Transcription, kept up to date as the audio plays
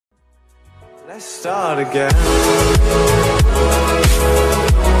Let's start again.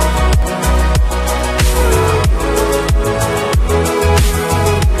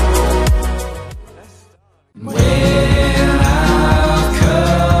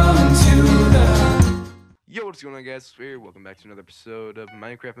 Yo, what's going on, guys? We're here. Welcome back to another episode of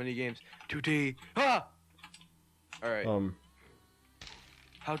Minecraft Minigames. Today, all right.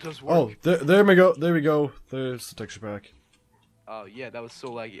 How does work? Oh, there we go. There we go. There's the texture pack. Oh yeah, that was so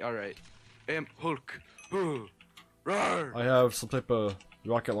laggy. All right. Hulk. Roar. I have some type of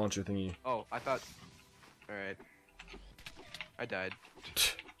rocket launcher thingy. Oh, I thought. All right. I died.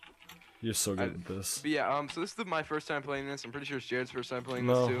 You're so good at this. But yeah, so this is my first time playing this. I'm pretty sure it's Jared's first time playing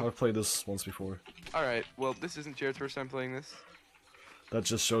No, this too. I've played this once before. All right. Well, this isn't Jared's first time playing this. That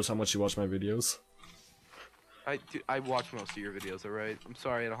just shows how much you watch my videos. I watch most of your videos. All right. I'm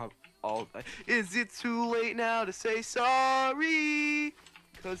sorry. I don't have all. Is it too late now to say sorry?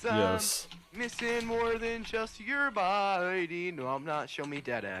 'Cause I'm missing more than just your body. No, I'm not. Show me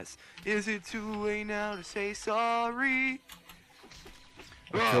dead ass. Is it too late now to say sorry?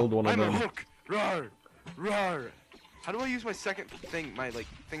 I killed one of them. I'm a hook. Roar, roar. How do I use my second thing? My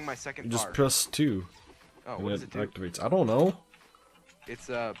second You just bar? press 2. Oh, and what does it do? activates. I don't know. It's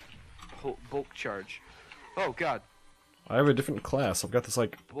a bulk charge. Oh God. I have a different class. I've got this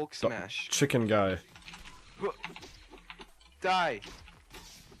like Bulk smash. chicken guy. Die.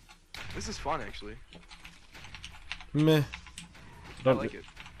 This is fun, actually. Meh. I like it.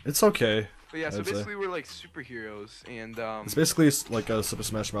 It's okay. But yeah, so I'd say. basically we're like superheroes, and It's basically like a Super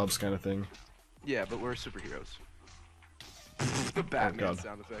Smash Bros. Kind of thing. yeah, but we're superheroes. The Batman God.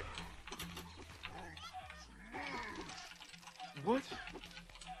 sound effect. What?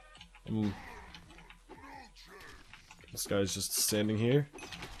 This guy's just standing here.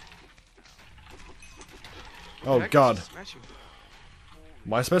 The Oh heck is God. he smashing?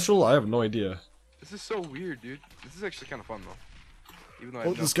 My special? I have no idea. This is so weird, dude. This is actually kind of fun though. Even though I Oh,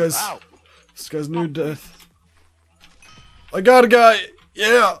 have no this clue. guy's Ow! this guy's near death. I got a guy.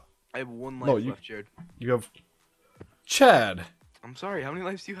 Yeah. I have one life No, left, Jared. You have Chad. I'm sorry. How many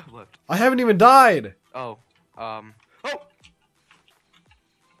lives do you have left? I haven't even died. Oh. Oh!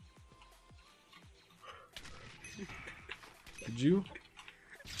 Did you?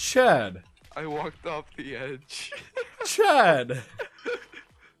 Chad. I walked off the edge. Chad.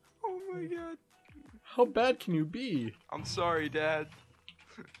 Oh my God. How bad can you be? I'm sorry, Dad.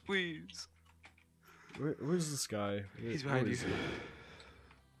 Please. Where's this guy? He's behind you.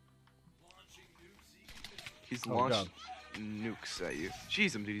 He's Oh, launched God. nukes at you.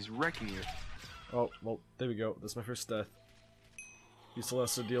 Jeez, dude, he's wrecking you. Oh, well, there we go. That's my first death. He still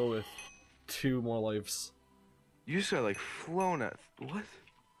has to deal with 2 more lives. You just got like flown at. What?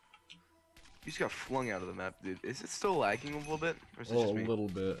 You just got flung out of the map, dude. Is it still lagging a little bit? Or is it Oh, just a me? little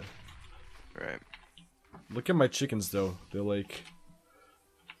bit. Right. Look at my chickens, though. They're like...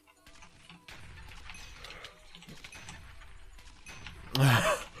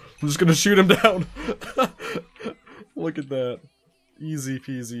 I'm just gonna shoot him down. Look at that. Easy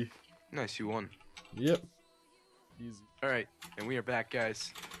peasy. Nice, you won. Yep. Easy. Alright, and we are back,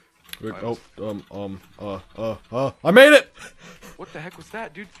 guys. Wait, I made it! What the heck was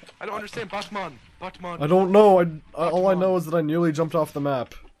that, dude? I don't understand. Batman! Batman! I don't know. All I know is that I nearly jumped off the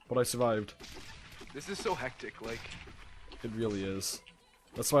map, but I survived. This is so hectic, like... It really is.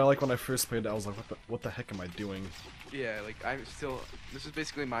 That's why I like when I first played it, I was like, what the heck am I doing? Yeah, like, I'm still... This is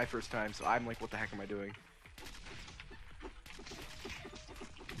basically my first time, so I'm like, what the heck am I doing?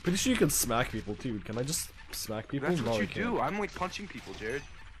 Pretty sure you can smack people too. Can I just smack people? That's No, what I you can't. do. I'm like punching people, Jared.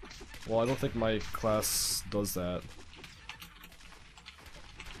 Well, I don't think my class does that.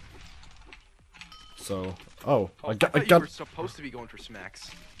 So, Oh, I thought you got. were supposed to be going for smacks.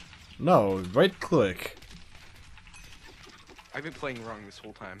 No, right click. I've been playing wrong this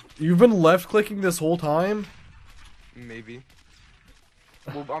whole time. You've been left clicking this whole time. Maybe.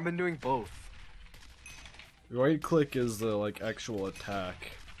 Well, I've been doing both. Right click is the like actual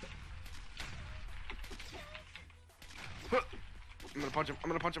attack. I'm gonna punch him. I'm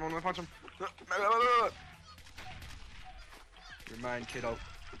gonna punch him. I'm gonna punch him. You're mine, kiddo.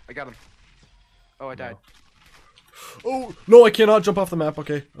 I got him. Oh, I died. Oh no, I cannot jump off the map.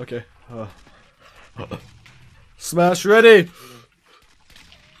 Okay, okay. Smash ready.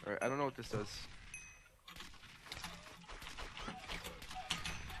 Alright, I don't know what this does.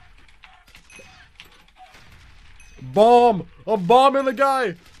 Bomb! I'm bombing the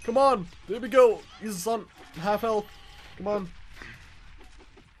guy! Come on! There we go! He's on half health. Come on.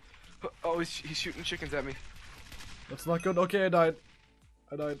 Oh, he's shooting chickens at me. That's not good. Okay, I died.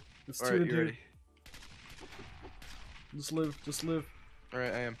 It's Alright, too you ready? Just live. Just live.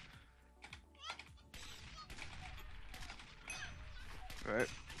 Alright, I am. Alright.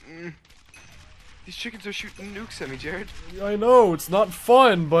 These chickens are shooting nukes at me, Jared. I know, it's not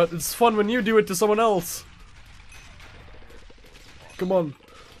fun, but it's fun when you do it to someone else. Come on.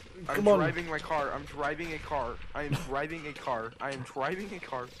 I'm driving my car. I'm driving a car. I am driving a car. I am driving a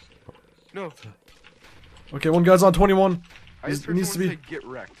car. No. Okay, one guy's on 21. I just heard needs to someone be. say get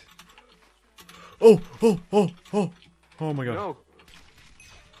wrecked. Oh my god. No.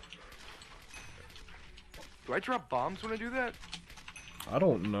 Do I drop bombs when I do that? I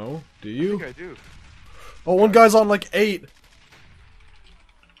don't know. Do I you? think I do. Oh, one guy's on like 8.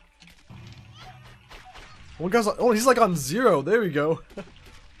 One guy's on. Oh, he's like on 0. There we go.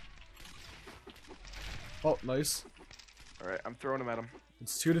 Oh, nice. Alright, I'm throwing them at him.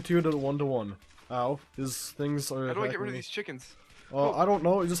 It's 2 to 2 to 1 to 1. Ow. His things are. How do I get rid of me. these chickens? I don't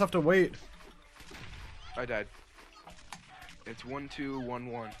know. You just have to wait. I died. It's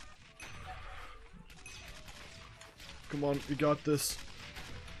 1-2-1-1. Come on, we got this.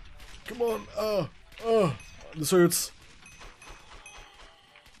 Come on. This hurts.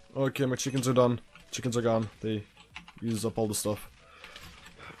 Okay, my chickens are done. Chickens are gone. They used up all the stuff.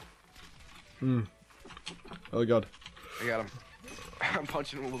 Oh god. I got him. I'm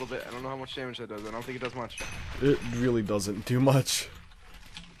punching him a little bit. I don't know how much damage that does. I don't think it does much. It really doesn't do much.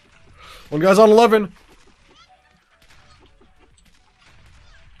 One guy's on 11.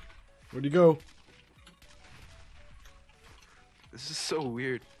 Where'd he go? This is so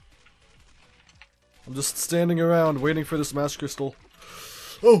weird. I'm just standing around waiting for this mass crystal.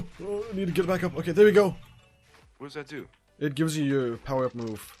 Oh, I need to get back up. Okay, there we go. What does that do? It gives you your power-up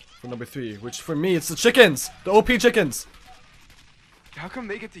move for number 3, which for me, it's the chickens! The OP chickens! How come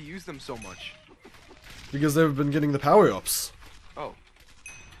they get to use them so much? Because they've been getting the power-ups. Oh.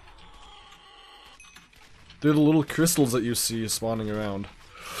 They're the little crystals that you see spawning around.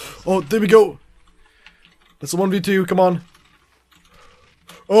 Oh, there we go! That's a 1v2, come on.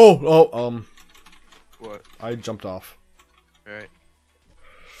 Oh, What? I jumped off. Alright.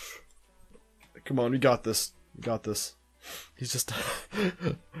 Come on, we got this. We got this. He's just...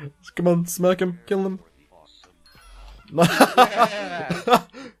 Come on, smack him, kill him. Yeah!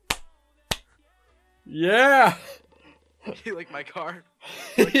 Yeah! You like my car?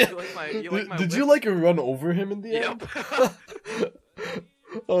 You like my Did whip? you like run over him in the end? Yep.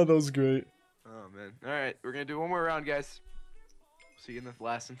 Oh, that was great. Oh man. Alright, we're gonna do one more round, guys. See you in the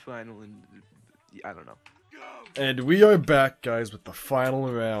last and final, and I don't know. And we are back, guys, with the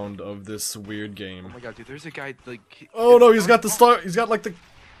final round of this weird game. Oh my god, dude, there's a guy, like... Oh no, he's got the star. He's got like the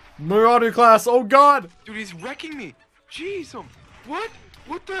Marauder class. Oh god! Dude, he's wrecking me! Jeez, what?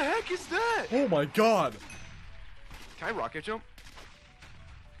 What the heck is that? Oh my god! Can I rocket jump?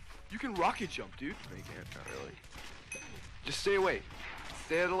 You can rocket jump, dude. No, you can't. Not really. Just stay away.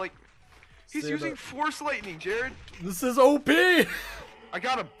 Stay out of, like... He's using Force Lightning, Jared! This is OP! You I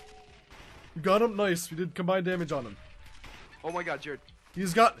got him! got him? Nice. We did combined damage on him. Oh my god, Jared.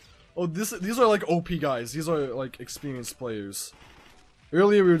 He's got... Oh, these are like OP guys. These are like experienced players.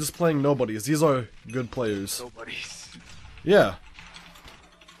 Earlier we were just playing nobodies. These are good players. Nobody's. Yeah.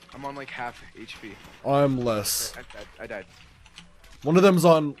 I'm on like half HP. I'm less. I died. One of them's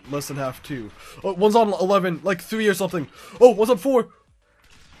on less than half too. Oh, one's on 11, like 3 or something. Oh, one's on 4.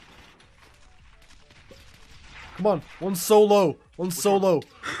 Come on, one's so low. One's so low.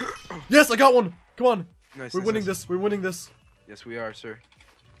 Yes, I got one. Come on. Nice, We're winning this. We're winning this. Yes, we are, sir.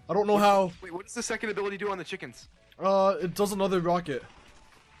 I don't know how. Wait, what does the second ability do on the chickens? It does another rocket.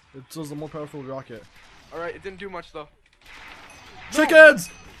 It does a more powerful rocket. Alright, it didn't do much though. Chickens!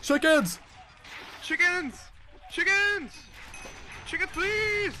 Chickens! Chickens! Chickens! Chickens,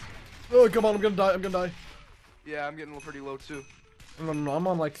 please! Oh, come on, I'm gonna die. I'm gonna die. Yeah, I'm getting pretty low too. No, I'm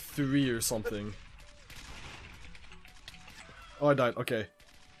on like 3 or something. Oh, I died. Okay.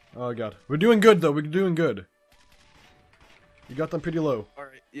 Oh god. We're doing good though. We're doing good. You got them pretty low.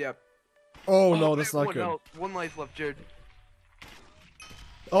 Alright, yeah. Oh no, that's not good. One life left, Jared.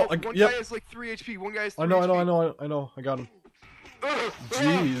 Oh, One yep. guy has like 3 HP. One guy has 3 I know. HP. I know. I got him. Ugh,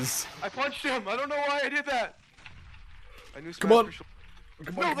 Jeez. I punched him. I don't know why I did that. I knew. Come on.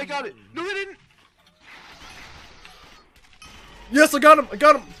 Come on. No, they got it. No, they didn't. Yes, I got him. I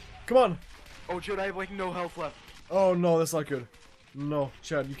got him. Come on. Oh, Jared, I have like no health left. Oh no, that's not good. No,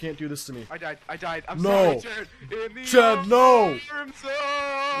 Chad, you can't do this to me. I died. I died. I'm No. sorry, Jared. In the Chad, no. arms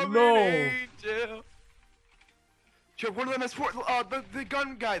of No. an angel. Jared, one of them has 4. The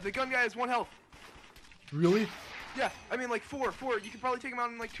gun guy. The gun guy has 1 health. Really? Yeah, I mean like 4. You can probably take him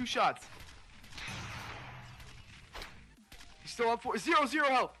out in like 2 shots. He's still on 4. 0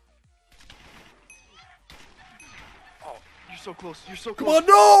 health. Oh, you're so close. You're so Come close. on,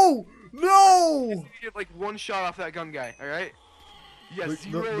 no! No! You get like 1 shot off that gun guy. All right. Yeah, The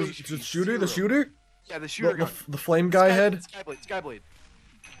HP, shooter? zero. The shooter? Yeah, the shooter gun. The flame guy head? Skyblade.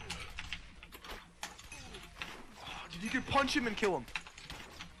 Oh, dude, you can punch him and kill him.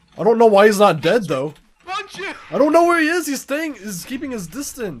 I don't know why he's not dead though. Punch him! I don't know where he is. He's keeping his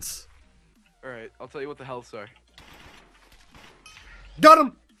distance. Alright, I'll tell you what the healths are. Got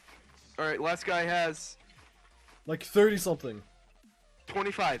him! Alright, last guy has... like 30 something.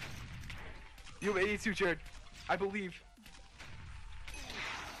 25. You have 82, Jared. I believe.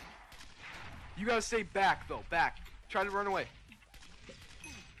 You gotta stay back, though. Back. Try to run away.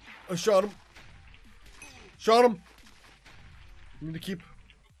 I shot him. Shot him. I need to keep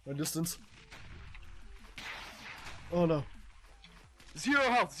my distance. Oh no. 0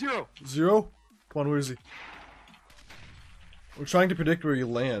 health. 0. 0? Come on, where is he? We're trying to predict where he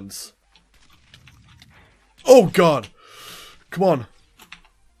lands. Oh god! Come on.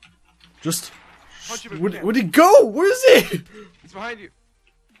 Just... Where'd he go? Where is he? He's behind you.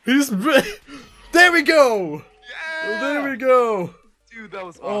 He's... There we go! Yeah! There we go! Dude, that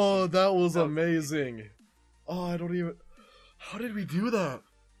was awesome. Oh, that was amazing. Oh, I don't even... How did we do that?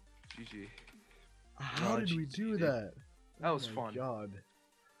 GG. How did we do that? That was fun. God.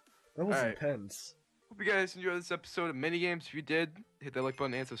 That was intense. Hope you guys enjoyed this episode of Minigames. If you did, hit that like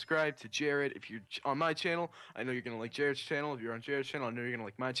button and subscribe to Jared. If you're on my channel, I know you're going to like Jared's channel. If you're on Jared's channel, I know you're going to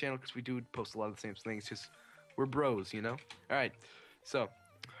like my channel because we do post a lot of the same things because we're bros, you know? Alright, so,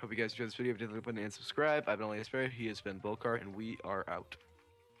 hope you guys enjoyed this video. If you did, like button and subscribe. I've been only Xnestorio. He has been Vulkarr, and we are out.